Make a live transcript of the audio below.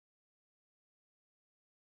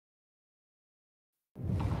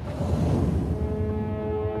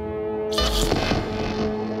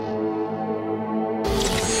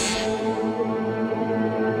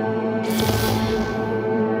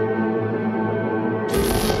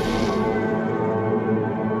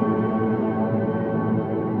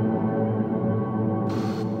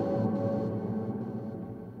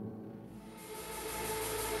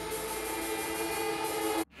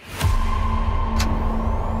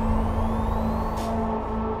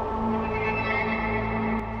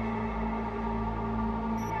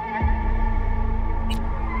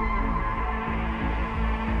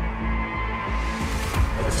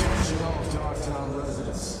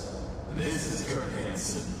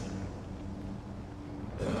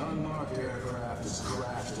An unmarked aircraft is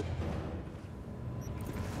crashed.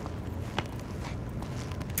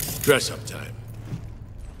 Dress-up time.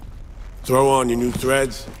 Throw on your new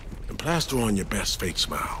threads, and plaster on your best fake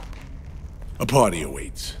smile. A party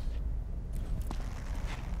awaits.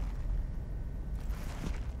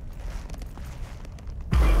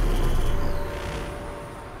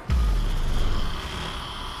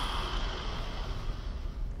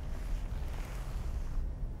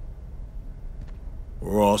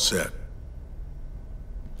 We're all set.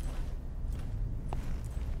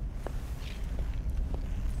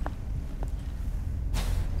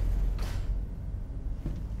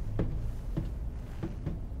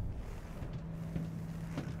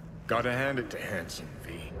 Gotta hand it to Hanson,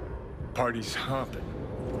 V. Party's hopping.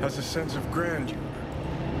 Has a sense of grandeur.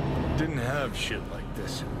 Didn't have shit like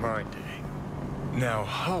this in my day. Now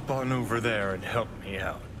hop on over there and help me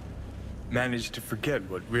out. Managed to forget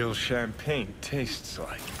what real champagne tastes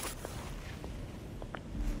like.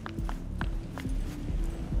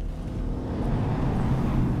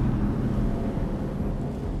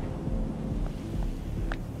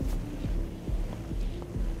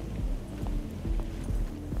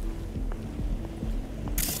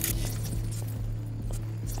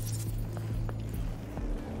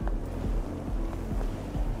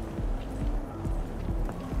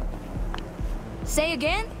 Say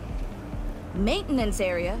again? Maintenance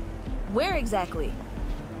area? Where exactly?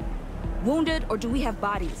 Wounded, or do we have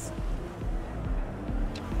bodies?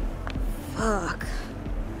 Fuck.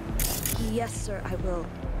 Yes, sir, I will.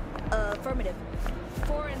 Affirmative.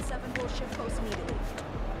 4 and 7 will shift post immediately.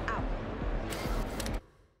 Out.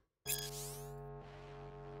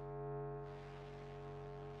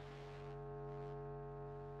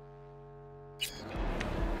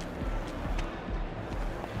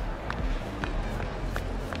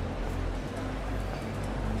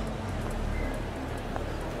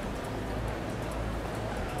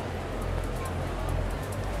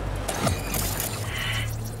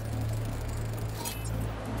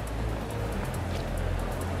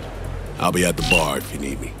 I'll be at the bar if you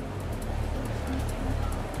need me.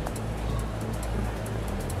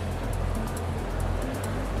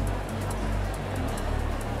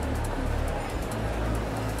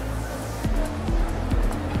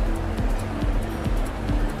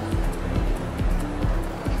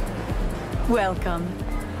 Welcome.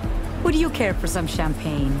 Would you care for some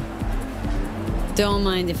champagne? Don't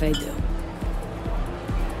mind if I do.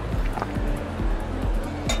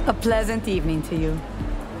 A pleasant evening to you.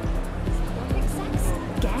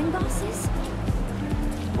 Gang bosses?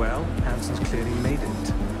 Well, Hanson's clearly made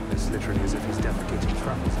it. It's literally as if he's defecating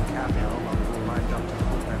truffles and caviar while they're all lined up to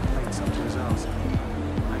hold their plates up to his arse.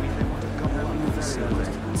 I mean, they would have got one with the service,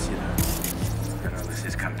 you know. No, this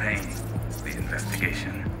is campaign. The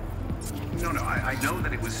investigation. No, I know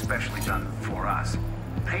that it was specially done for us.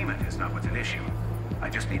 Payment is not what's an issue. I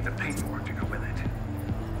just need the paperwork to go with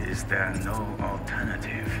it. Is there no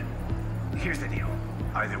alternative? Here's the deal.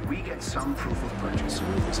 Either we get some proof of purchase, or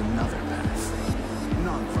there's another path.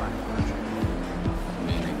 Non-final purchase.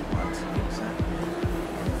 Meaning what, exactly?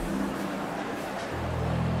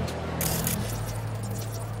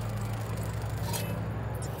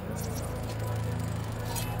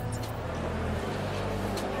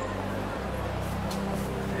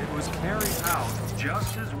 It was carried out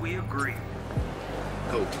just as we agreed.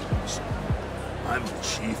 No, please. I'm the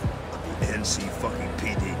chief of the NC fucking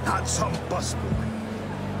PD, not some busboy.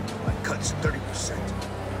 My cut's 30%. I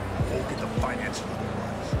won't get the financing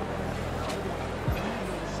otherwise.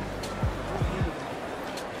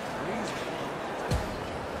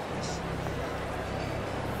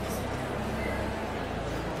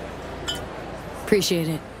 Appreciate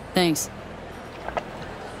it. Thanks.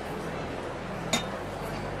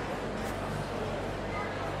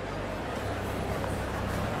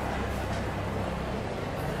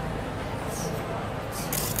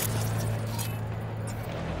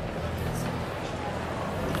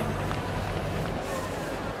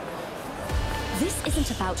 This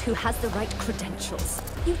isn't about who has the right credentials.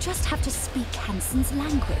 You just have to speak Hanson's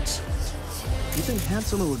language. You think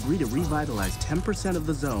Hanson will agree to revitalize 10% of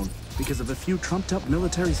the zone because of a few trumped-up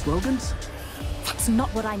military slogans? That's not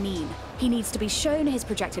what I mean. He needs to be shown his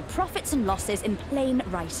projected profits and losses in plain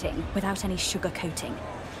writing, without any sugarcoating.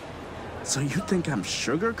 So you think I'm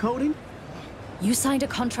sugarcoating? You signed a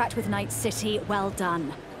contract with Night City, well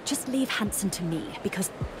done. Just leave Hanson to me, because,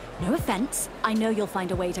 no offense, I know you'll find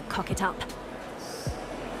a way to cock it up.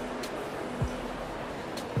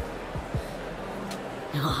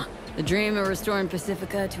 The dream of restoring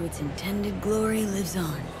Pacifica to its intended glory lives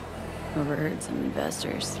on. Overheard some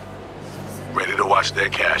investors. to watch their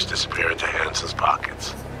cash disappear into Hansen's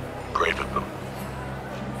pockets. Great of them.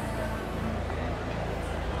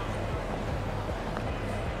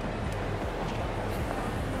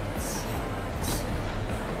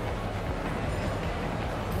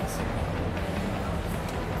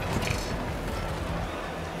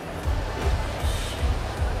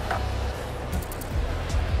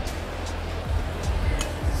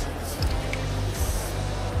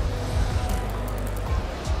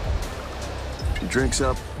 Drinks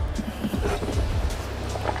up.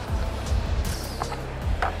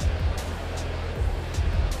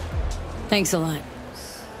 Thanks a lot.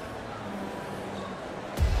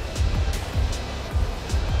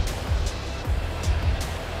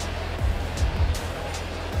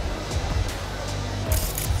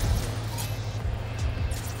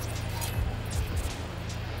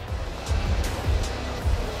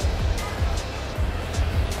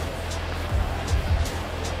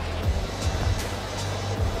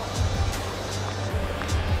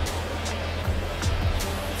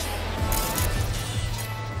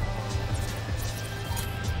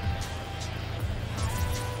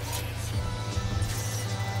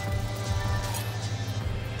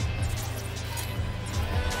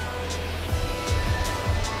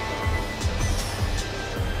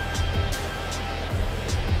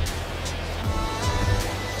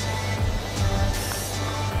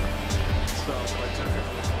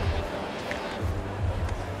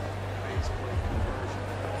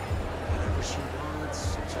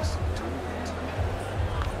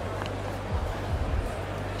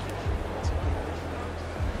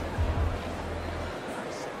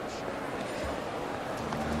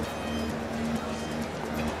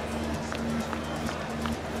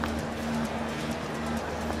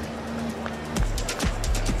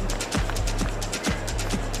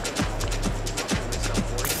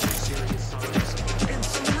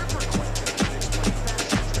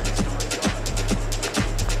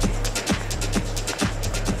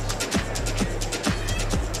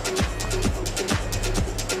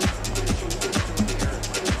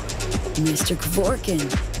 Mr. Kevorkian.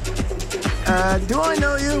 Do I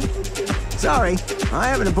know you? Sorry, I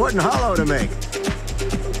have an important holo to make.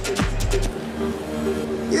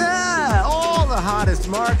 Yeah, all the hottest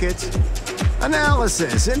markets.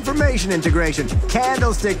 Analysis, information integration,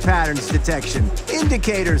 candlestick patterns detection,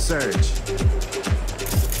 indicator search.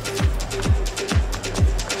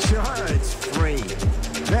 Sure, it's free.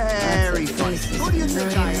 Very funny. Who do you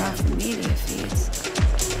think I am?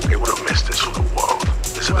 They would have missed this for the world.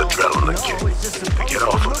 This is adrenaline kick. They get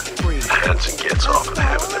off of it. Hansen gets off of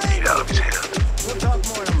having the meat out of his hand. We'll talk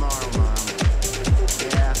more tomorrow, Mom.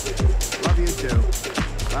 Yeah, love you too.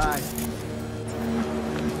 Bye.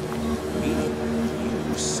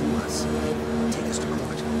 You sue us. Take us to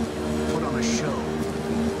court. Put on a show.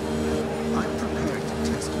 I'm prepared to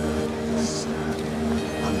testify. This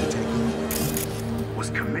undertaking was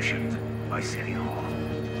commissioned by City Hall.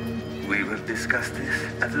 We will discuss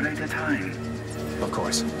this at a later time. Of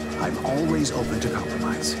course, I'm always open to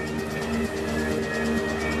compromise.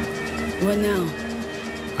 What now?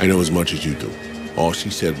 I know as much as you do. All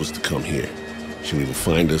she said was to come here. She'll either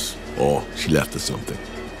find us, or she left us something.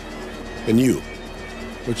 And you,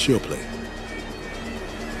 what's your plan?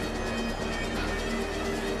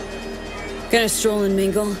 Gonna stroll and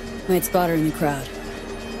mingle? Might spot her in the crowd.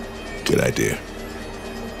 Good idea.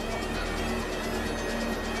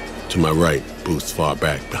 To my right, booth's far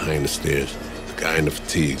back, behind the stairs. The guy in the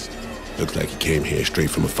fatigues. Looks like he came here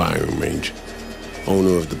straight from a firing range.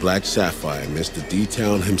 Owner of the Black Sapphire, Mr.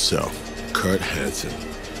 D-Town himself, Kurt Hansen.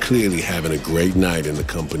 Clearly having a great night in the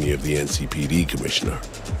company of the NCPD commissioner.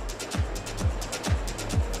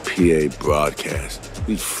 PA broadcast.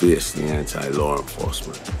 He's fiercely anti-law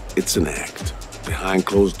enforcement. It's an act. Behind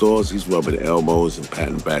closed doors, he's rubbing elbows and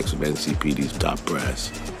patting backs of NCPD's top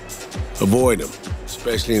brass. Avoid him,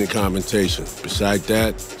 especially in the confrontation. Besides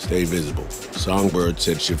that, stay visible. Songbird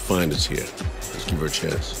said she'd find us here. Let's give her a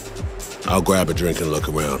chance. I'll grab a drink and look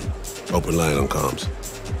around. Open line on comms.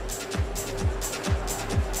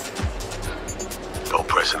 Don't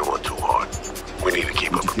press anyone too hard. We need to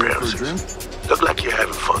keep up appearances. Look like you're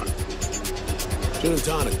having fun. Gin and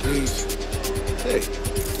tonic, please. Hey,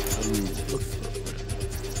 look for a friend.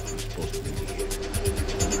 I'm supposed to be here.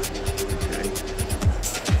 Okay.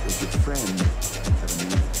 Does your friend have a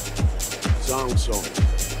name? Song Song.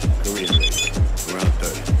 Korean lady. Around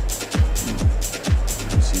 30.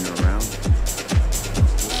 Have you seen her around?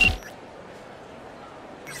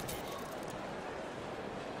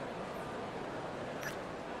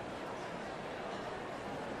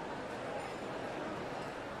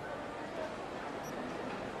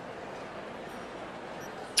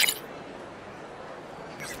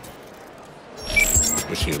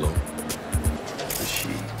 Was she alone? Is she?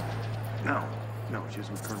 No. No, she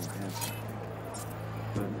was with Colonel Hanson.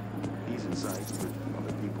 But he's inside with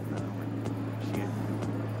other people now, and she ain't.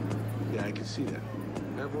 Yeah, I can see that.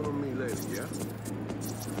 Have one on me later, yeah?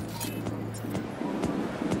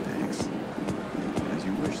 Thanks. As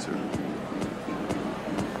you wish, sir.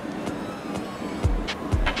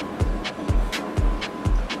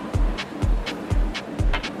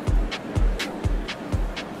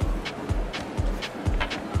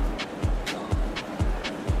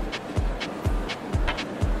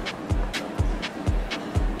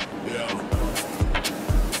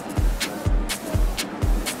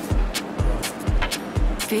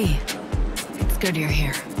 V, it's good you're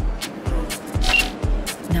here.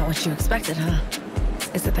 Not what you expected, huh?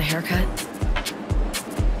 Is it the haircut?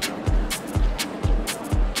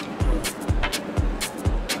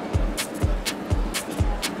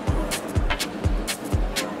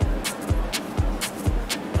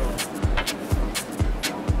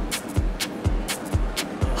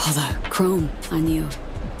 All the chrome on you.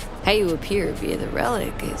 How you appear via the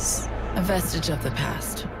relic is... A vestige of the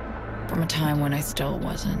past. From a time when I still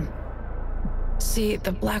wasn't. See,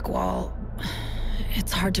 the black wall...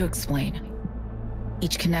 It's hard to explain.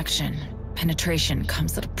 Each connection, penetration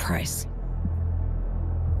comes at a price.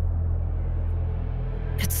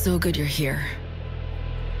 It's so good you're here.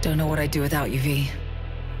 Don't know what I'd do without you, V.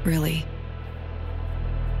 Really.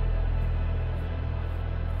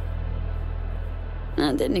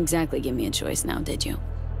 Didn't exactly give me a choice now, did you?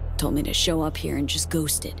 Told me to show up here and just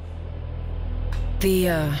ghosted.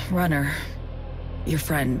 The, runner, your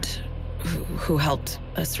friend, who helped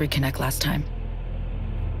us reconnect last time.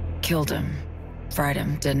 Killed him. Fried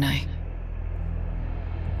him, didn't I?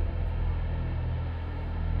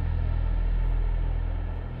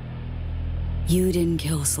 You didn't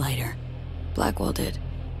kill Slider. Blackwell did.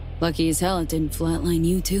 Lucky as hell it didn't flatline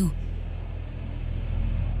you, too.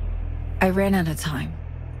 I ran out of time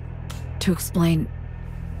to explain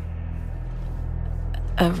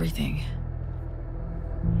everything.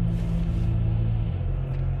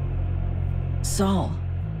 Saul,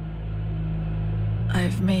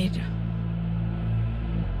 I've made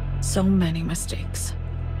so many mistakes.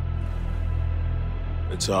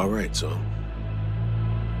 It's all right, son.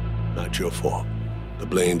 Not your fault. The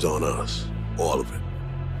blame's on us. All of it.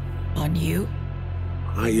 On you?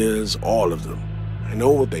 Hires, all of them. I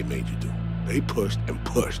know what they made you do. They pushed and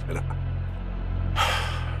pushed, and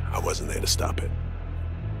I wasn't there to stop it.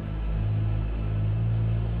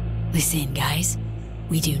 Listen, guys.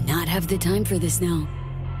 We do not have the time for this now.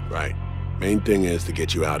 Right. Main thing is to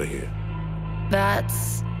get you out of here.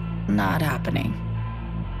 That's not happening.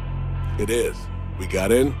 It is. We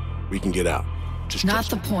got in, we can get out. Just not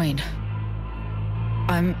the point.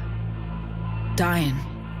 I'm dying,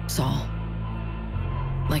 Saul.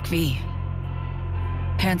 Like V.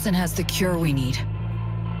 Hansen has the cure we need.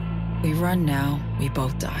 We run now, we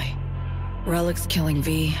both die. Relic's killing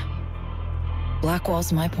V.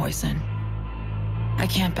 Blackwall's my poison. I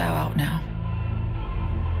can't bow out now.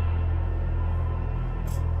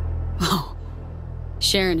 Oh.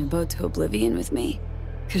 Sharing a boat to oblivion with me?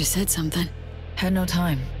 Could have said something. Had no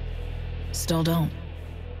time. Still don't.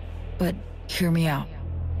 But hear me out.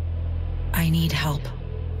 I need help.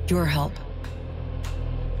 Your help.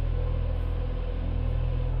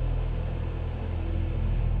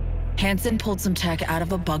 Hansen pulled some tech out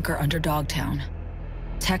of a bunker under Dogtown.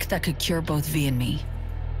 Tech that could cure both V and me.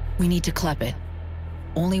 We need to clep it.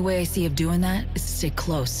 Only way I see of doing that is to stay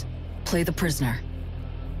close. Play the prisoner.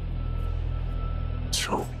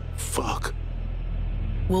 So, fuck.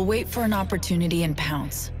 We'll wait for an opportunity and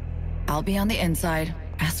pounce. I'll be on the inside,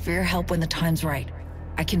 ask for your help when the time's right.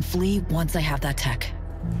 I can flee once I have that tech.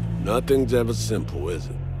 Nothing's ever simple, is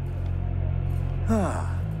it?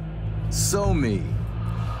 Ah, so me.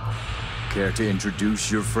 Care to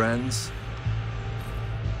introduce your friends?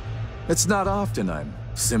 It's not often I'm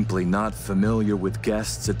simply not familiar with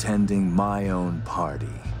guests attending my own party.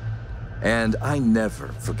 And I never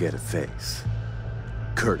forget a face.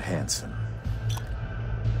 Kurt Hansen.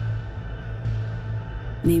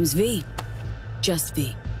 Name's V. Just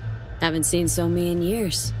V. Haven't seen so me in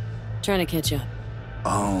years. Trying to catch up.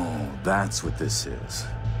 Oh, that's what this is.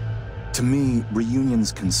 To me,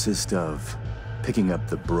 reunions consist of picking up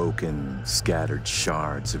the broken, scattered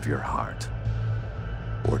shards of your heart.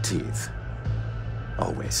 Or teeth.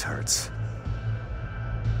 Always hurts.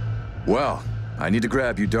 Well, I need to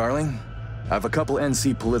grab you, darling. I have a couple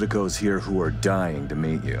NC politicos here who are dying to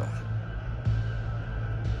meet you.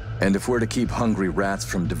 And if we're to keep hungry rats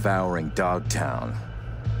from devouring Dogtown,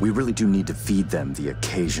 we really do need to feed them the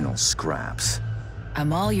occasional scraps.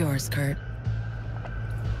 I'm all yours, Kurt.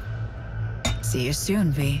 See you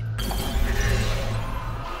soon, V.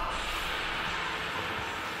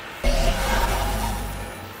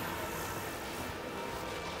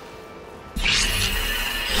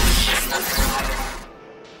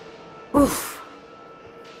 Oof.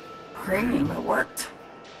 Premium, it worked.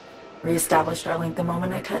 Reestablished our link the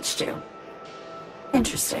moment I touched you.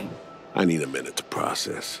 Interesting. I need a minute to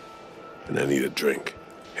process. And I need a drink.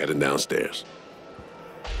 Heading downstairs.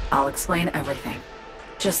 I'll explain everything.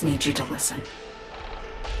 Just need you to listen.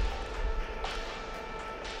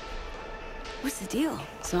 What's the deal,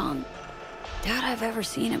 Song? Doubt I've ever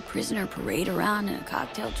seen a prisoner parade around in a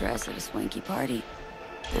cocktail dress at a swanky party.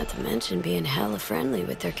 Not to mention being hella friendly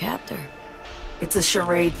with their captor. It's a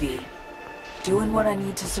charade, V. Doing what I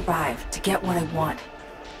need to survive, to get what I want.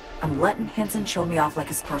 I'm letting Hansen show me off like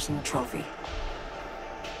his personal trophy.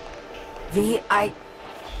 V, I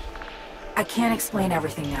can't explain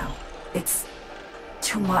everything now. It's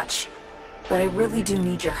too much. But I really do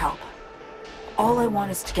need your help. All I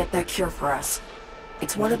want is to get that cure for us.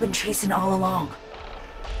 It's what I've been chasing all along.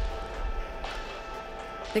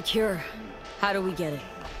 The cure. How do we get it?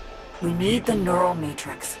 We need the neural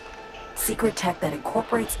matrix. Secret tech that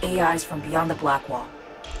incorporates AIs from beyond the Black Wall.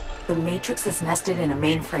 The matrix is nested in a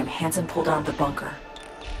mainframe Hansen pulled out of the bunker.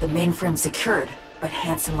 The mainframe's secured, but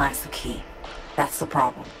Hansen lacks the key. That's the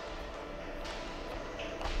problem.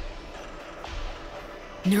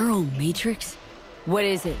 Neural matrix? What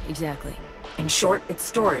is it, exactly? In short, it's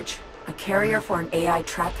storage. A carrier for an AI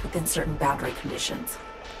trapped within certain boundary conditions.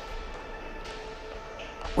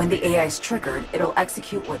 When the AI is triggered, it'll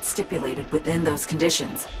execute what's stipulated within those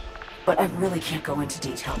conditions. But I really can't go into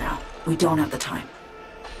detail now. We don't have the time.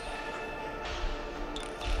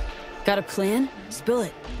 Got a plan? Spill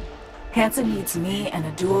it. Hansen needs me and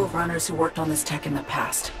a duo of runners who worked on this tech in the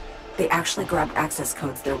past. They actually grabbed access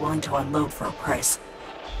codes they're willing to unload for a price.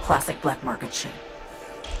 Classic black market shit.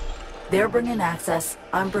 They're bringing access,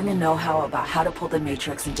 I'm bringing know-how about how to pull the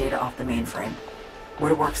matrix and data off the mainframe. We're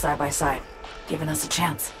to work side by side, giving us a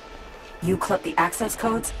chance. You clip the access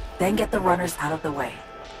codes, then get the runners out of the way.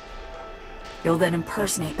 You'll then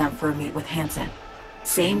impersonate them for a meet with Hansen.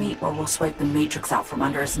 Same meet where we'll swipe the matrix out from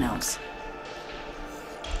under his nose.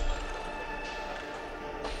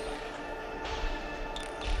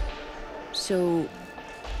 So...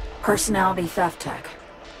 Personality theft tech.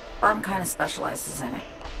 Arm kinda specializes in it.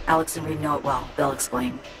 Alex and Reed know it well. They'll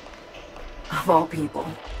explain. Of all people.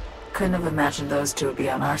 Couldn't have imagined those two would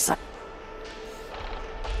be on our side.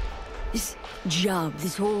 This job,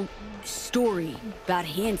 this whole story about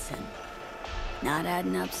Hansen. Not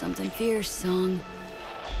adding up something fierce, Song.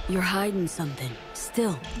 You're hiding something,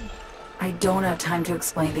 still. I don't have time to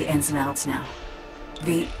explain the ins and outs now.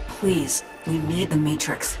 V, please, we need the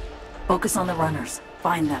Matrix. Focus on the runners.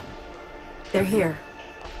 Find them. They're here.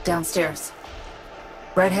 Downstairs.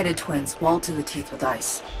 Red-headed twins, walled to the teeth with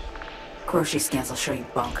ice. Grocery scans will show you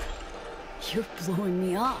bunk. You're blowing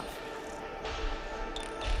me off.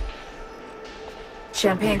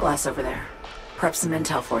 Champagne glass over there. Prep some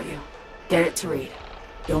intel for you. Get it to Reed.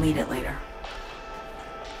 You'll need it later.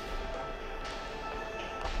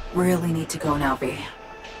 Really need to go now, V.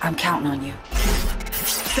 I'm counting on you.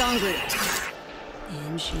 Stronger.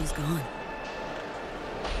 And she's gone.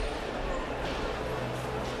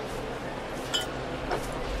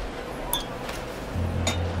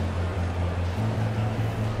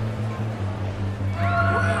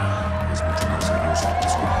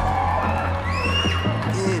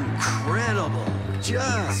 Incredible.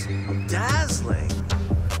 Just dazzling.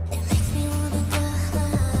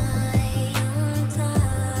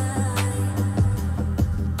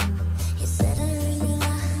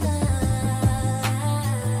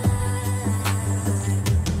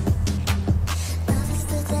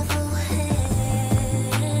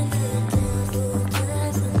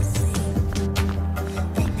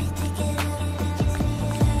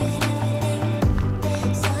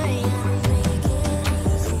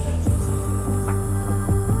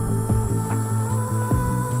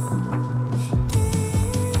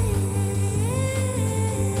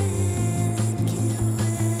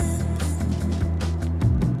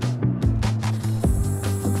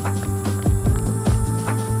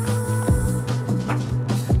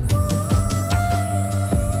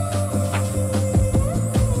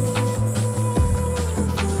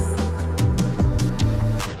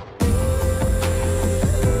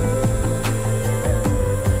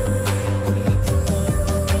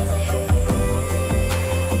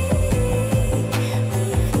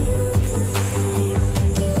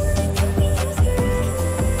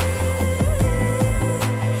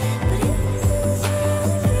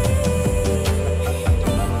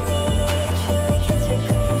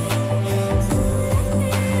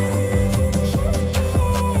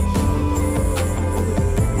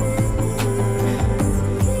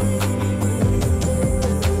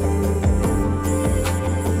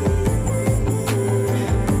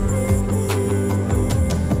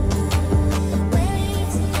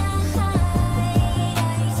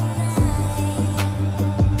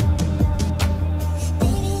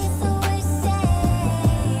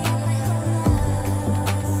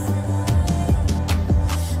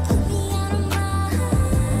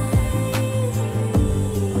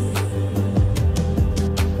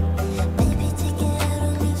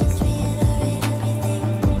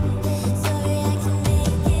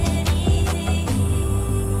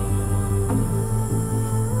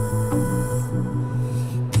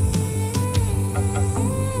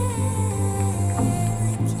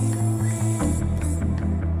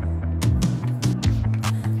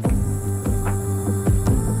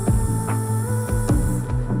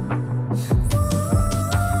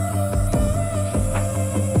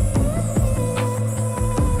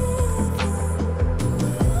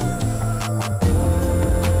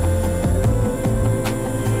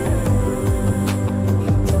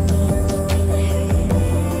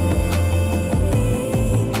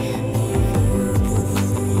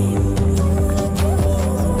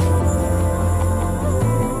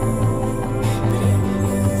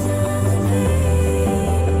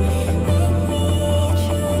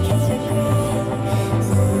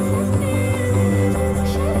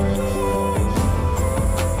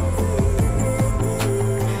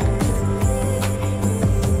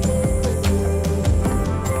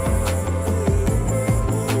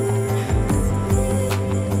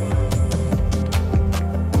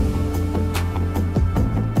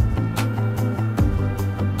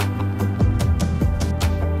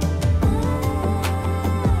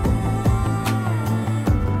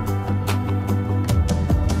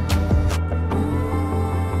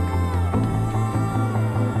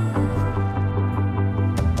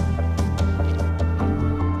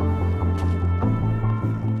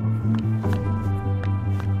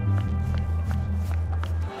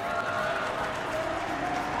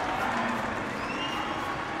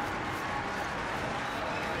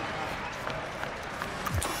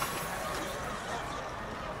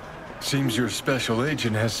 Seems your special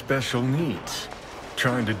agent has special needs,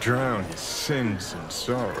 trying to drown his sins and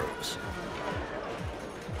sorrows.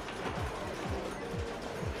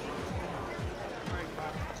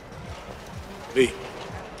 V.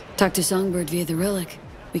 Talk to Songbird via the relic.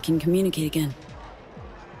 We can communicate again.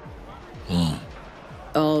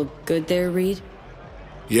 All good there, Reed?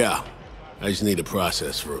 Yeah. I just need to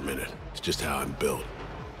process for a minute. It's just how I'm built.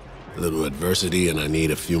 A little adversity and I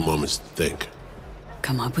need a few moments to think.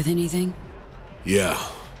 Come up with anything? Yeah.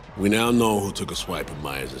 We now know who took a swipe at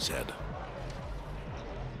Myers' head.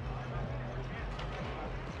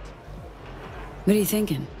 What are you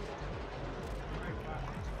thinking?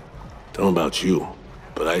 Don't know about you,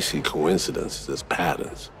 but I see coincidences as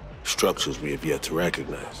patterns. Structures we have yet to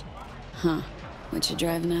recognize. Huh. What you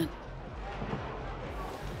driving at?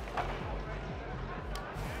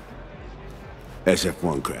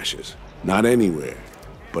 SF-1 crashes. Not anywhere,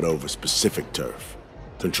 but over specific turf.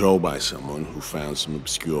 Controlled by someone who found some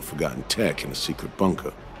obscure forgotten tech in a secret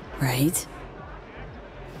bunker. Right.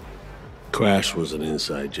 Crash was an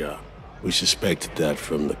inside job. We suspected that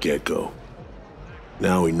from the get-go.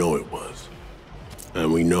 Now we know it was.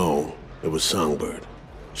 And we know it was Songbird.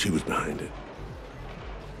 She was behind it.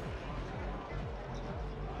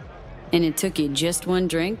 And it took you just one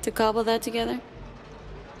drink to cobble that together?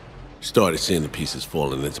 Started seeing the pieces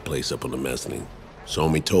falling into place up on the mezzanine.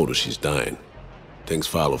 Somi told her she's dying. Things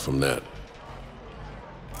follow from that.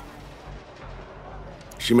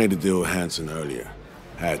 She made a deal with Hansen earlier.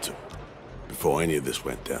 Had to. Before any of this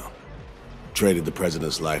went down. Traded the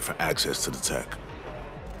president's life for access to the tech.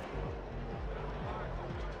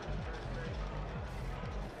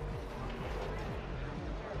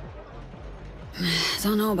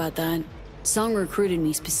 Don't know about that. Song recruited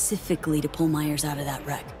me specifically to pull Myers out of that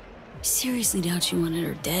wreck. Seriously doubt she wanted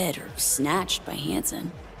her dead or snatched by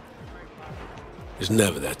Hansen. It's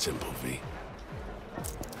never that simple, V.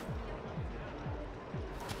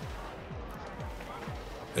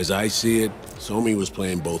 As I see it, Somi was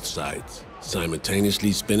playing both sides,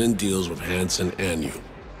 simultaneously spinning deals with Hansen and you.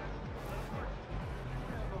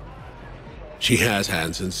 She has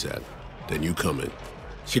Hansen set, then you come in.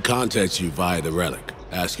 She contacts you via the relic,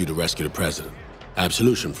 asks you to rescue the president.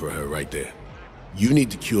 Absolution for her right there. You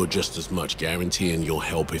need to cure just as much, guaranteeing you'll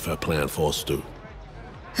help if her plan falls through.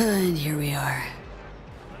 And here we are.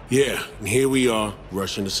 Yeah, and here we are,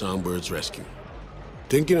 rushing to Songbird's rescue.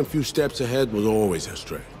 Thinking a few steps ahead was always her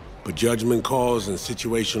strength, but judgment calls and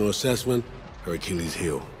situational assessment, her Achilles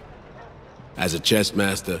heel. As a chess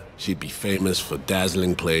master, she'd be famous for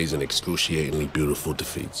dazzling plays and excruciatingly beautiful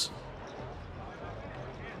defeats.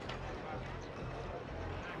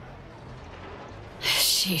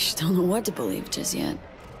 Sheesh, don't know what to believe just yet.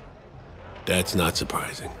 That's not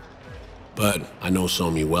surprising. But I know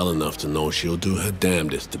Somi well enough to know she'll do her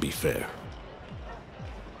damnedest to be fair.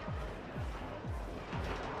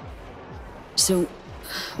 So,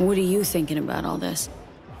 what are you thinking about all this?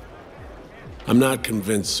 I'm not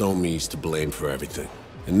convinced Somi's to blame for everything.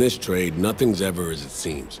 In this trade, nothing's ever as it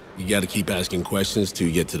seems. You gotta keep asking questions till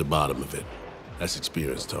you get to the bottom of it. That's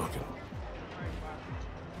experience talking.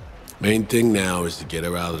 Main thing now is to get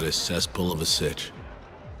her out of this cesspool of a sitch.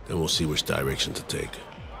 Then we'll see which direction to take.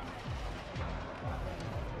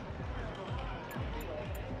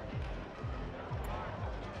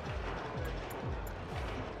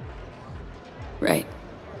 Right.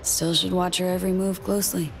 Still should watch her every move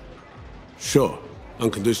closely. Sure.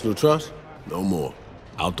 Unconditional trust? No more.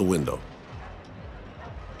 Out the window.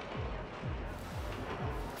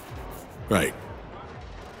 Right.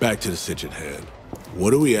 Back to the sitch at hand. What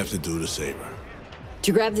do we have to do to save her?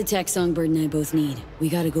 To grab the tech Songbird and I both need, we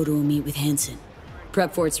gotta go to a meet with Hansen.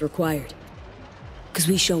 Prep for it's required. Cause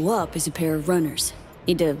we show up as a pair of runners.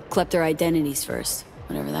 Need to collect their identities first,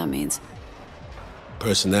 whatever that means.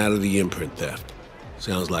 Personality imprint theft.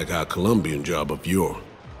 Sounds like our Colombian job of yore.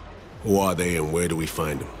 Who are they and where do we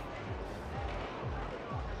find them?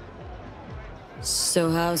 So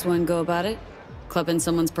how's one go about it? Clipping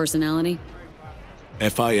someone's personality?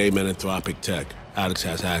 FIA Menanthropic tech. Alex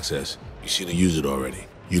has access. You should have used it already.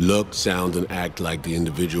 You look, sound, and act like the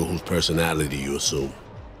individual whose personality you assume.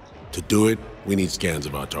 To do it, we need scans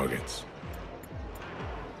of our targets.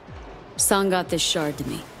 Song got this shard to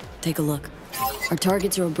me. Take a look. Our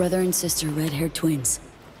targets are a brother and sister red-haired twins.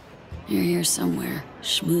 They're here somewhere,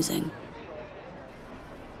 schmoozing.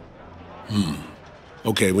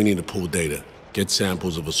 Okay, we need to pull data. Get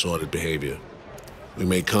samples of assorted behavior. We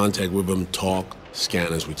make contact with them, talk,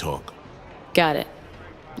 scan as we talk. Got it,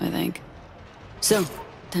 I think. So,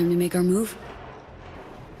 time to make our move?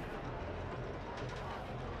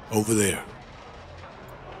 Over there.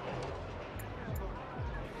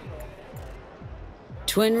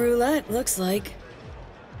 Twin roulette, looks like.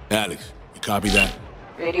 Alex, you copy that?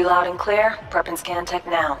 Read you loud and clear. Prep and scan tech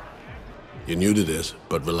now. You're new to this,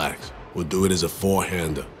 but relax. We'll do it as a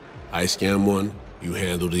four-hander. I scan one, you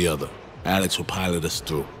handle the other. Alex will pilot us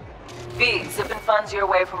through. V, zipping funds your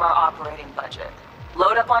way from our operating budget.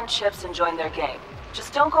 Load up on chips and join their game.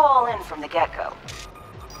 Just don't go all in from the get-go.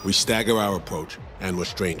 We stagger our approach, and we're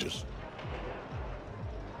strangers.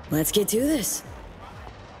 Let's get to this.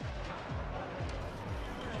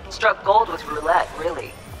 Struck gold with roulette,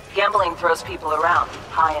 really. Gambling throws people around,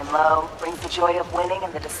 high and low, brings the joy of winning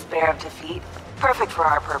and the despair of defeat. Perfect for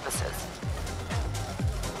our purposes.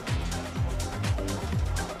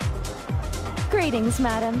 Greetings,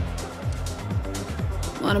 madam.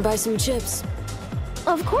 Wanna buy some chips?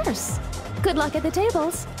 Of course. Good luck at the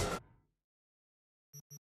tables.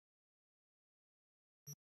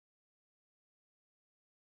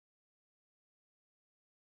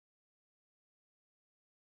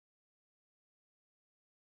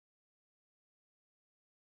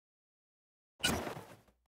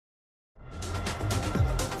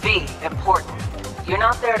 V, important. You're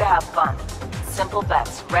not there to have fun. Simple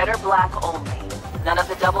bets, red or black only. None of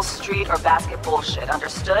the double street or basket bullshit,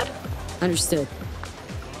 understood? Understood.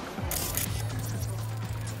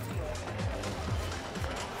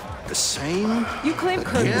 The same? You claim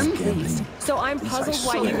Curtis, Again? please. So I'm puzzled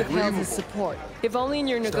why you withheld his support. If only in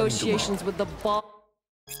your negotiations with the bald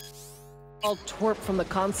twerp from the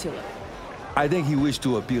consulate. I think he wished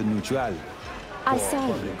to appeal neutral. I for say,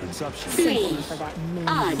 public consumption. simply for that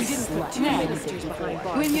mean We didn't put two ministers behind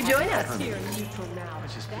bars. Will you join us? Here, neutral now.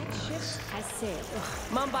 That ship, I said,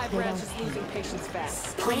 Mumbai branch is losing patience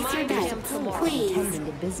fast. Place your bet, please. Tending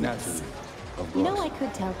to business. You know, I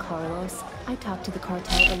could tell Carlos. I talked to the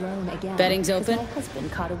cartel alone again. Betting's 'cause open? My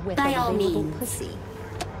husband caught a whiff By of all available means. pussy.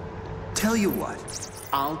 Tell you what,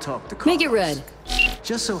 I'll talk to Carlos. Make it red.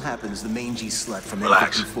 Just so happens the mangy slut from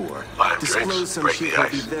Relax. N54 Buy him disclosed drinks, some break shit the he'll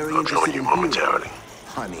be ice. very I'll join interested you in momentarily. hearing.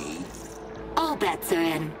 Honey, All bets are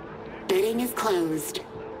in. Bidding is closed.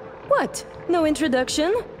 What? No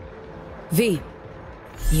introduction? V.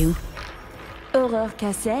 You? Aurore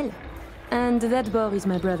Cassel. And that boy is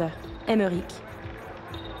my brother, Emmerich.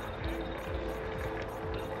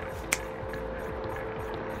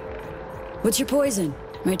 What's your poison?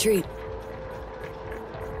 My treat.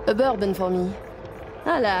 A bourbon for me.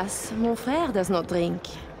 Alas, mon frère does not drink.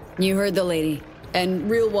 You heard the lady. And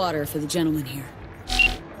real water for the gentleman here.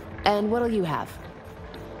 And what'll you have?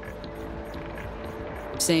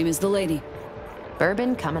 Same as the lady.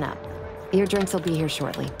 Bourbon coming up. Your drinks will be here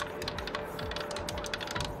shortly.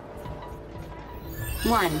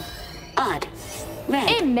 1. Odd. Red.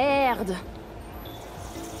 Eh merde!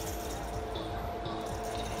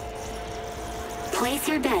 Place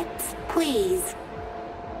your bets, please.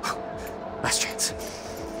 last chance.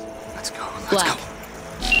 Let's go, let's Black. go.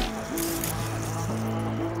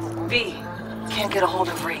 V, can't get a hold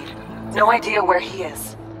of Reed. No idea where he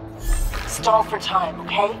is. Stall for time,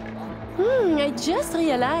 okay? I just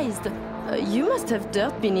realized. You must have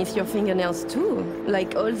dirt beneath your fingernails too,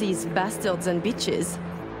 like all these bastards and bitches.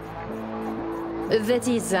 That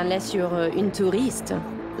is, unless you're une touriste.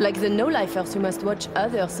 Like the no-lifers who must watch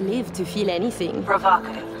others live to feel anything.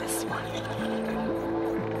 Provocative, this one.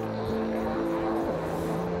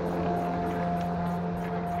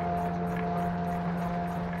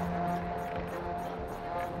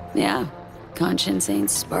 Yeah. Conscience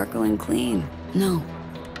ain't sparkling clean. No.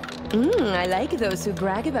 I like those who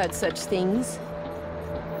brag about such things.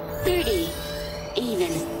 30.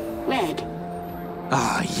 Even. Red.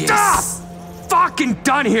 Ah, yes. Fucking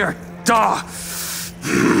done here. Duh.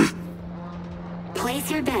 Place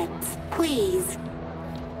your bets, please.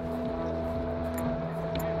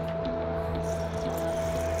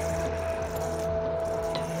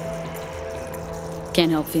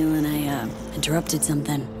 Can't help feeling I, interrupted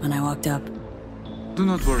something when I walked up. Do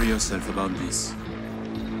not worry yourself about this.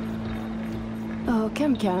 Oh,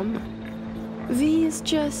 come. V is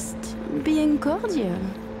just being cordial.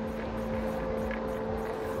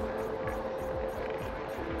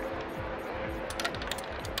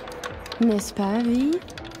 N'est-ce pas, V?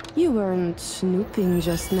 You weren't snooping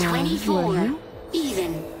just now, 24. were you?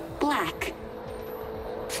 Even. Black.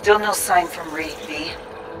 Still no sign from Reed, V.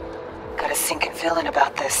 Got a sinking feeling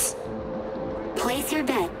about this. Place your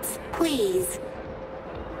bets, please.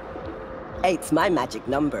 8's my magic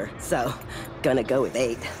number, so gonna go with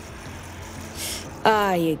 8.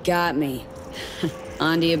 Ah, you got me.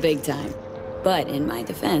 Onto you big time. But in my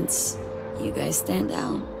defense, you guys stand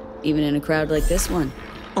out. Even in a crowd like this one.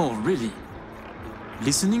 Oh, really?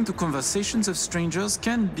 Listening to conversations of strangers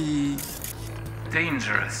can be...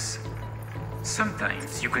 dangerous.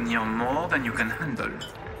 Sometimes you can hear more than you can handle.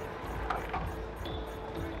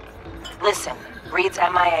 Listen, Reed's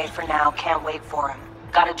MIA for now, can't wait for him.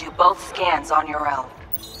 Gotta do both scans on your own.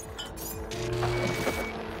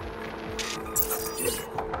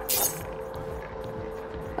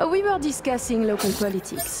 We were discussing local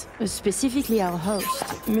politics, specifically our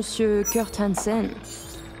host, Monsieur Kurt Hansen.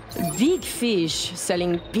 Big fish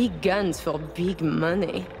selling big guns for big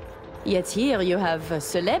money. Yet here you have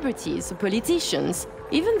celebrities, politicians,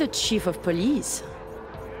 even the chief of police.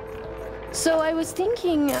 So I was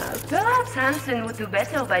thinking, perhaps Hansen would do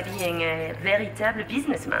better by being a véritable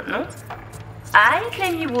businessman, no? I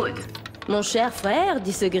claim he would. Mon cher frère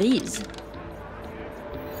disagrees.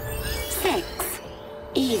 6.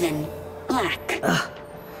 Even. Black. Ugh.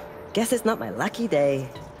 Guess it's not my lucky day.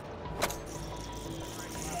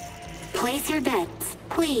 Place your bets,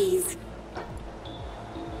 please.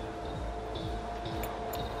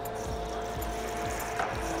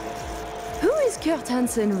 Who is Kurt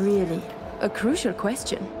Hansen really? A crucial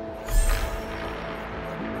question.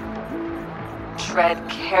 Tread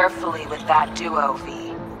carefully with that duo,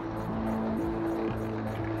 V.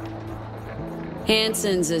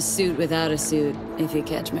 Hansen's a suit without a suit, if you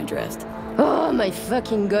catch my drift. Oh my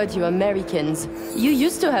fucking god, you Americans. You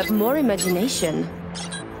used to have more imagination.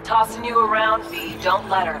 Tossing you around, V. Don't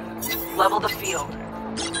let her. Level the field.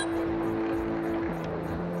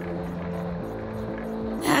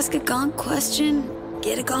 Ask a gonk question,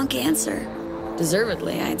 get a gonk answer.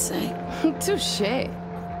 Deservedly, I'd say. Touché.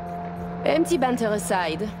 Empty banter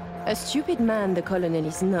aside, a stupid man the colonel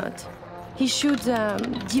is not. He should,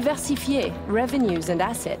 diversify revenues and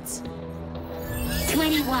assets.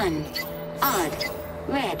 21. Odd.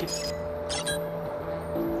 Red.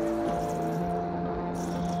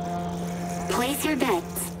 Place your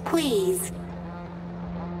bets, please.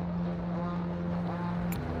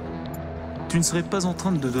 Tu ne serais pas en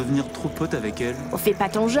train de devenir trop pote avec elle? Oh, fais pas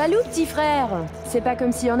ton jaloux, petit frère. C'est pas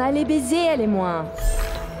comme si on allait baiser, elle et moi.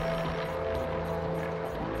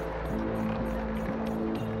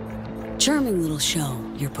 Charming little show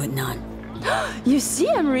you're putting on. You see,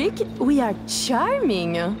 Emmerich? We are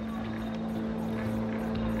charming.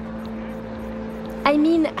 I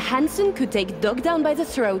mean, Hansen could take Dog down by the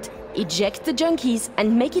throat, eject the junkies,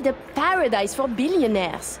 and make it a paradise for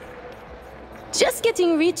billionaires. Just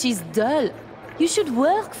getting rich is dull. You should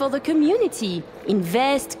work for the community.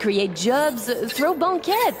 Invest, create jobs, throw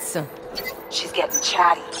banquets. She's getting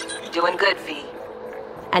chatty. Doing good, V.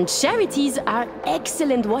 And charities are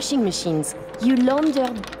excellent washing machines. You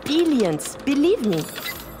launder billions, believe me.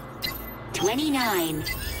 29.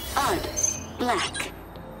 Odd. Black.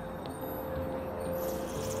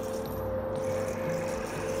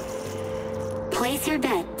 Place your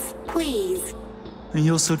bets, please.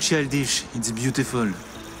 You're so childish, it's beautiful.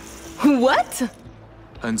 What?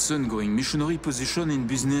 Hansen going missionary position in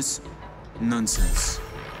business? Nonsense.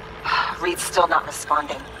 Reed's still not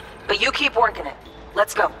responding. But you keep working it.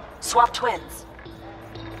 Let's go. Swap twins.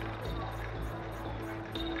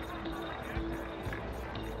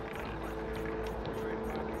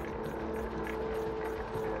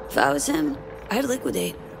 If I was him, I'd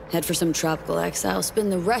liquidate. Head for some tropical exile,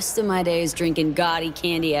 spend the rest of my days drinking gaudy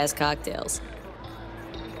candy-ass cocktails.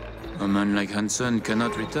 A man like Hansen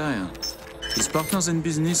cannot retire. His partners in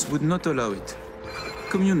business would not allow it.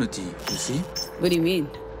 Community, you see? What do you mean?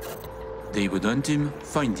 They would hunt him,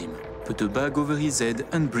 find him, put a bag over his head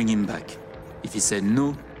and bring him back. If he said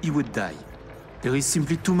no, he would die. There is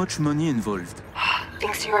simply too much money involved.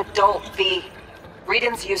 Thinks you're adult, V.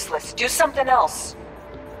 Reading's useless. Do something else.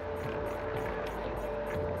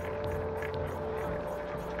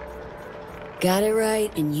 Got it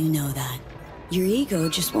right, and you know that. Your ego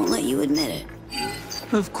just won't let you admit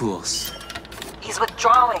it. Of course. He's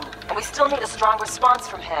withdrawing, and we still need a strong response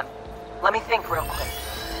from him. Let me think real quick.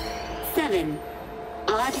 7.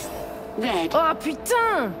 Odd. Red. Oh,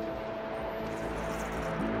 putain!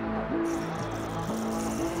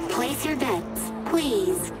 Place your bets,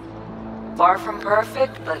 please. Far from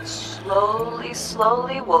perfect, but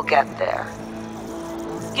slowly we'll get there.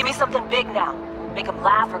 Give me something big now. Make him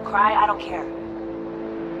laugh or cry, I don't care.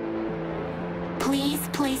 Please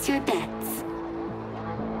place your bets.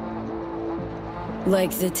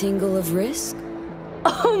 Like the tingle of risk?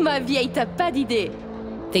 Oh, ma vieille, t'as pas d'idée.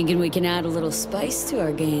 Thinking we can add a little spice to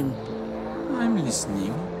our game. I'm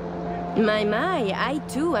listening. My, I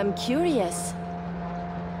too am curious.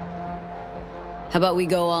 How about we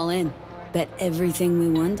go all in? Bet everything we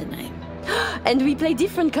won tonight. And we play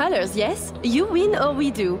different colors, yes? You win or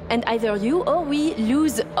we do, and either you or we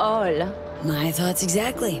lose all. My thoughts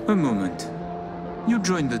exactly. A moment. You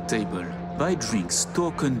join the table, buy drinks,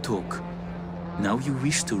 talk and talk. Now you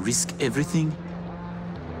wish to risk everything?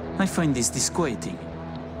 I find this disquieting.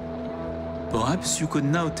 Perhaps you could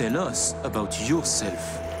now tell us about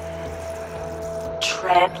yourself.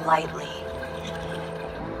 Tread lightly.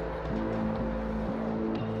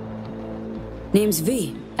 Name's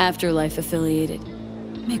V, Afterlife affiliated.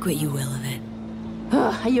 Make what you will of it.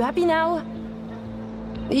 Are you happy now?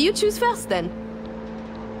 You choose first, then.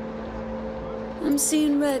 I'm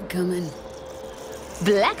seeing red coming.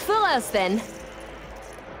 Black for us, then.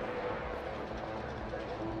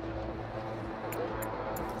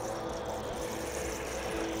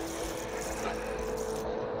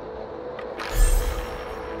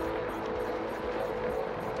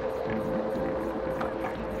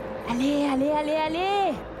 Allez, allez, allez,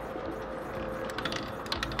 allez!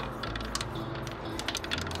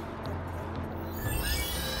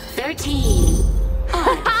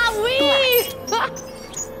 Ah oui!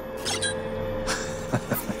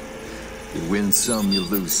 You win some, you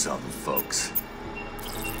lose some, folks.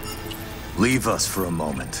 Leave us for a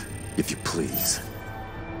moment, if you please.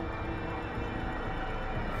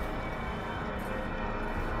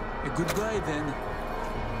 Goodbye, then.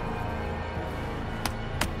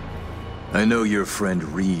 I know your friend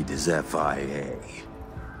Reed is FIA.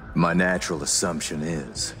 My natural assumption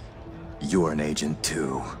is, you're an agent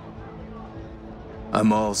too.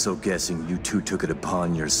 I'm also guessing you two took it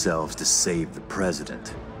upon yourselves to save the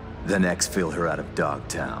president, then exfil her out of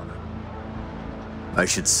Dogtown. I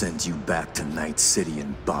should send you back to Night City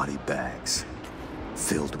in body bags,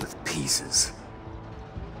 filled with pieces.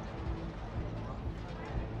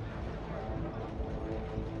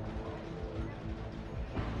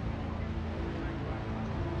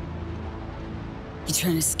 You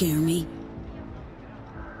trying to scare me?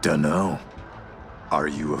 Dunno. Are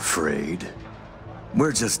you afraid?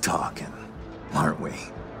 We're just talking, aren't we?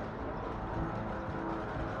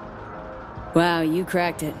 Wow, you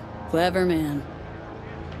cracked it. Clever man.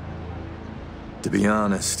 To be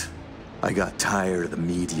honest, I got tired of the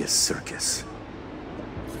media circus.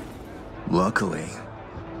 Luckily,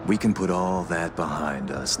 we can put all that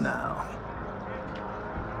behind us now.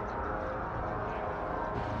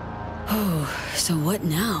 Oh, so what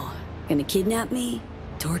now? Gonna kidnap me?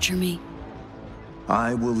 Torture me?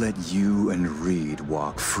 I will let you and Reed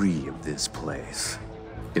walk free of this place.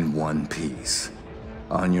 In one piece.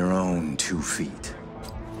 On your own 2 feet.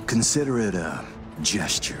 Consider it a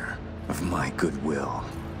gesture of my goodwill.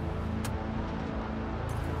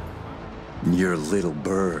 Your little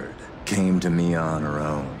bird came to me on her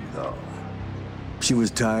own, though. She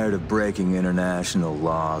was tired of breaking international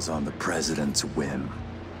laws on the president's whim.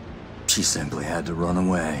 She simply had to run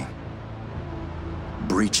away.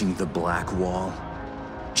 Breaching the Black Wall,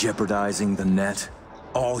 jeopardizing the net,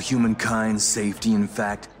 all humankind's safety, in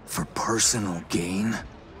fact, for personal gain?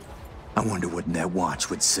 I wonder what Netwatch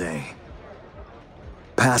would say.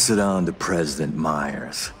 Pass it on to President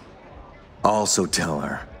Myers. Also tell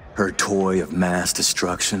her, her toy of mass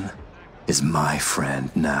destruction is my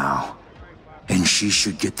friend now. And she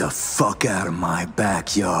should get the fuck out of my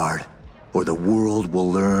backyard, or the world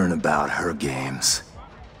will learn about her games.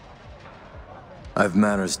 I've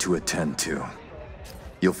matters to attend to.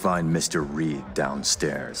 You'll find Mr. Reed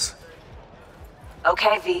downstairs.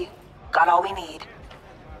 Okay, V. Got all we need.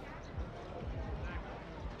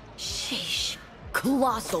 Sheesh.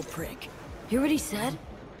 Colossal prick. Hear what he said?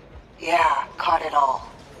 Yeah, caught it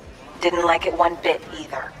all. Didn't like it one bit,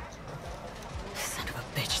 either. Son of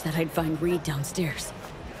a bitch that I'd find Reed downstairs.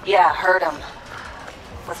 Yeah, heard him.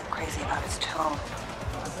 Wasn't crazy about his tone.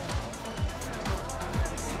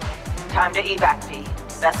 Time to evac, V.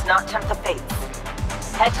 Best not tempt the fates.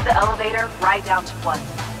 Head to the elevator, ride down to 1.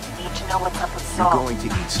 Need to know what's up with Saul. You're going to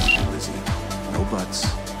eat something, Lizzie. No buts.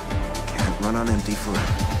 Can't run on empty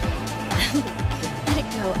forever. Let it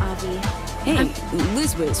go, Avi. Hey,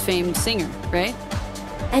 Lisbeth's famed singer, right?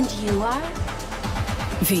 And you are?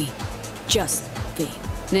 V. Just V.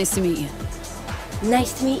 Nice to meet you.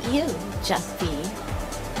 Nice to meet you, Just V.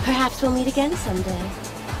 Perhaps we'll meet again someday.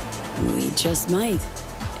 We just might.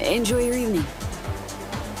 Enjoy your evening.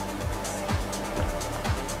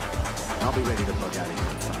 I'll be ready to bug out of here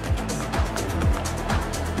in 5.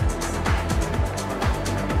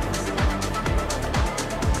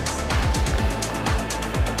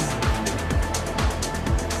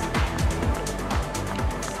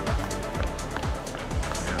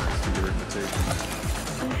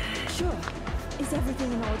 Sure. Is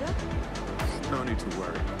everything in order? No need to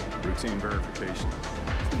worry. Routine verification.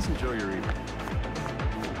 Please enjoy your evening.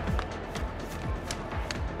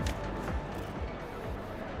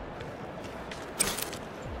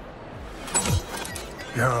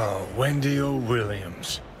 Oh, Wendy O.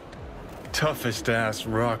 Williams. toughest ass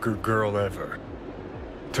rocker girl ever.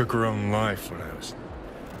 Took her own life when I was...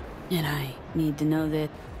 And I need to know that...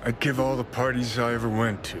 I'd give all the parties I ever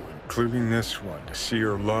went to, including this one, to see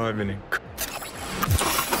her alive and in...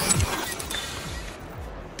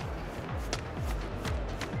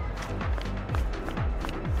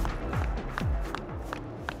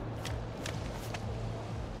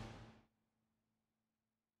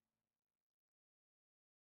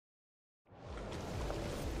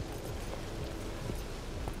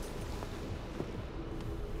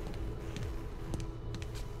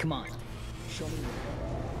 Come on, show me.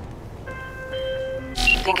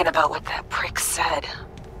 Thinking about what that prick said.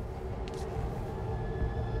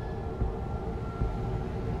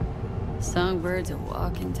 Songbird's a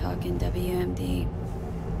walking, talking WMD.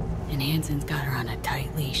 And Hansen's got her on a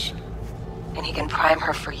tight leash. And he can prime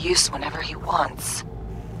her for use whenever he wants.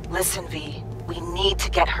 Listen, V, we need to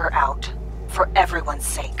get her out. For everyone's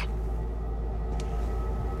sake.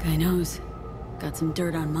 Guy knows. Got some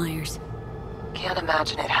dirt on Myers. Can't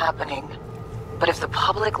imagine it happening. But if the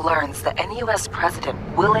public learns that any US president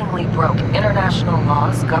willingly broke international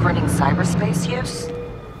laws governing cyberspace use...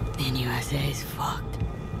 then USA's fucked.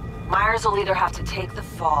 Myers will either have to take the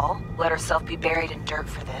fall, let herself be buried in dirt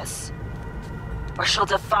for this, or she'll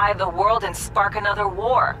defy the world and spark another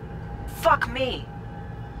war. Fuck me.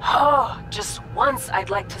 Oh, just once I'd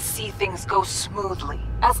like to see things go smoothly,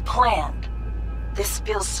 as planned. This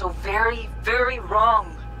feels so very, very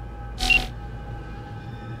wrong.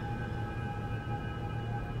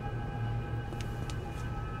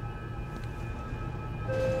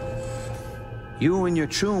 You and your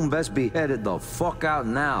chum best be headed the fuck out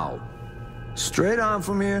now. Straight on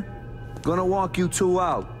from here. Gonna walk you two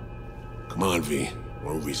out. Come on, V.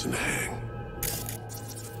 No reason to hang.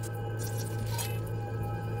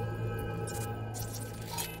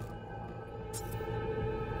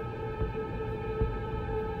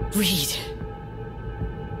 Reed.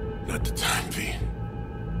 Not the time, V.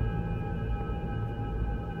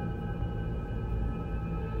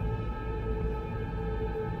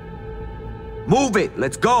 Move it!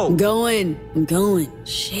 Let's go! I'm going.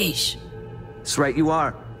 Sheesh. That's right, you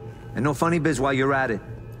are. And no funny biz while you're at it.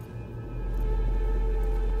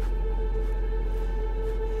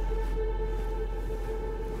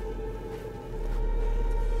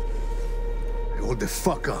 Hold the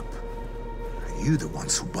fuck up. Are you the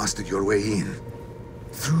ones who busted your way in?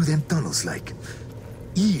 Through them tunnels like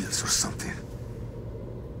eels or something?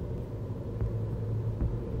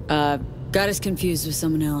 Got us confused with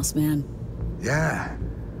someone else, man. Yeah,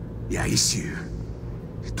 it's you.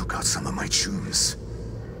 You took out some of my chums.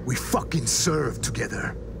 We fucking served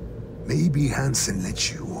together. Maybe Hansen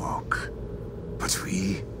let you walk, but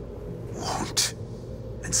we won't.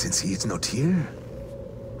 And since he's not here,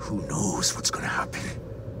 who knows what's gonna happen?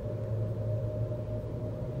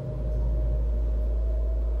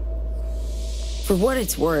 For what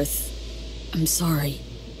it's worth, I'm sorry.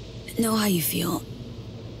 I know how you feel.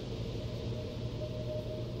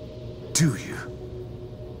 Do you?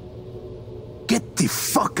 Get the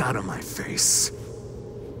fuck out of my face.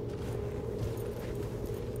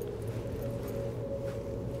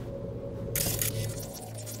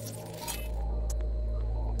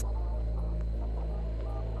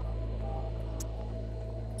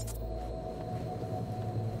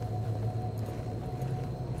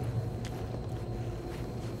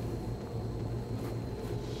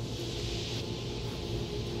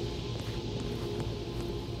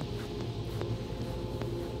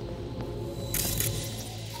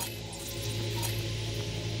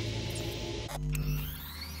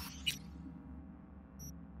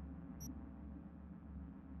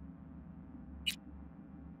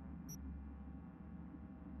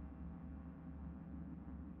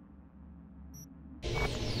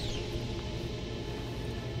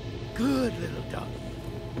 Good little dog.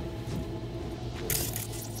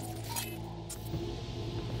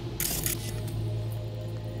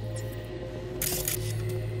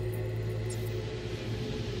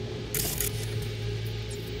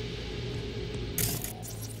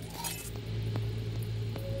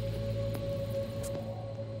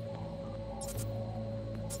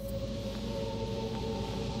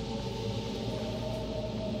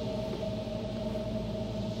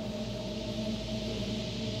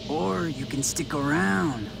 Or you can stick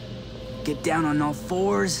around. Get down on all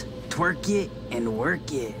fours, twerk it, and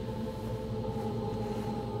work it.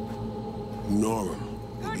 Ignore him.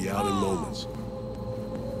 He'll be out in moments.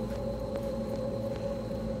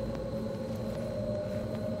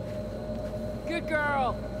 Good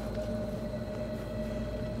girl.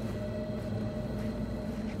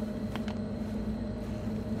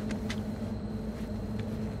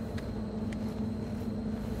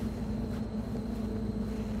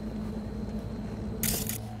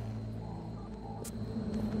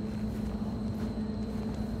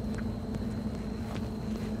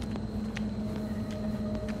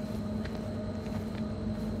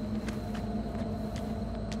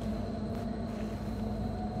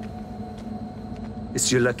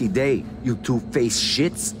 It's your lucky day, you two-faced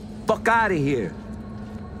shits. Fuck out of here.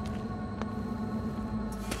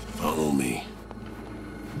 Follow me.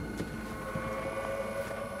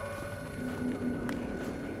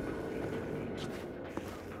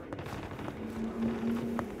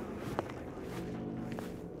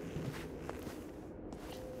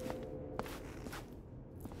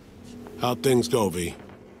 How'd things go, V?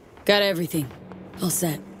 Got everything. All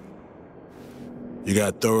set. You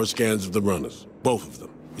got thorough scans of the runners. Both of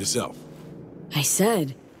them. Yourself. I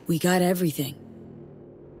said, we got everything.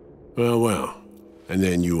 Well. And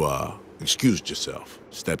then you, excused yourself.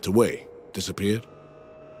 Stepped away. Disappeared?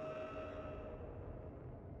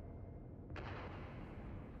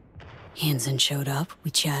 Hansen showed up.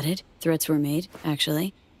 We chatted. Threats were made,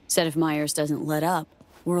 actually. Said if Myers doesn't let up,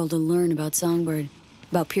 World will learn about Songbird.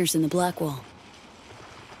 About piercing the Blackwall.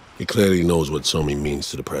 He clearly knows what Somi means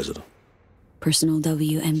to the president. Personal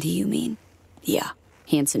WMD, you mean? Yeah,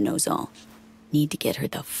 Hansen knows all. Need to get her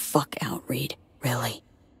the fuck out, Reed. Really.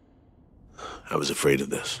 I was afraid of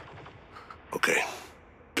this. Okay.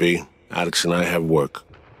 P, Alex and I have work.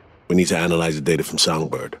 We need to analyze the data from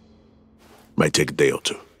Songbird. Might take a day or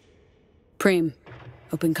two. Preem,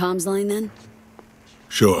 open comms line then?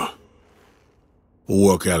 Sure. We'll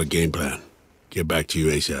work out a game plan. Get back to you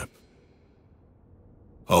ASAP.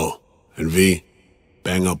 Oh, and V,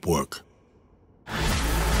 bang up work.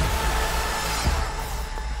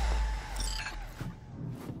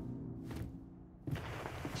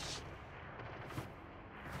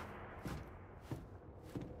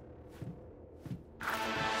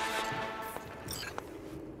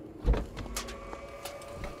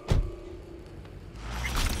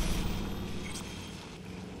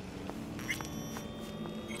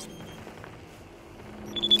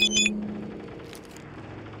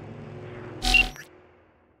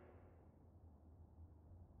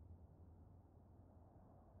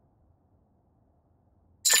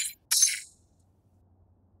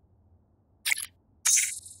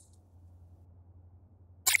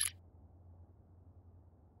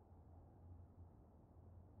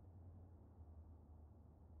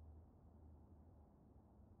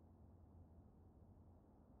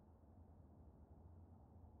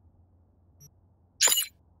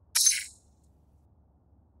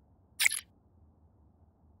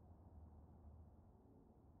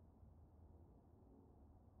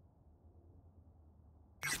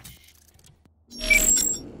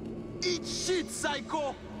 Eat shit,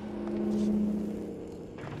 psycho!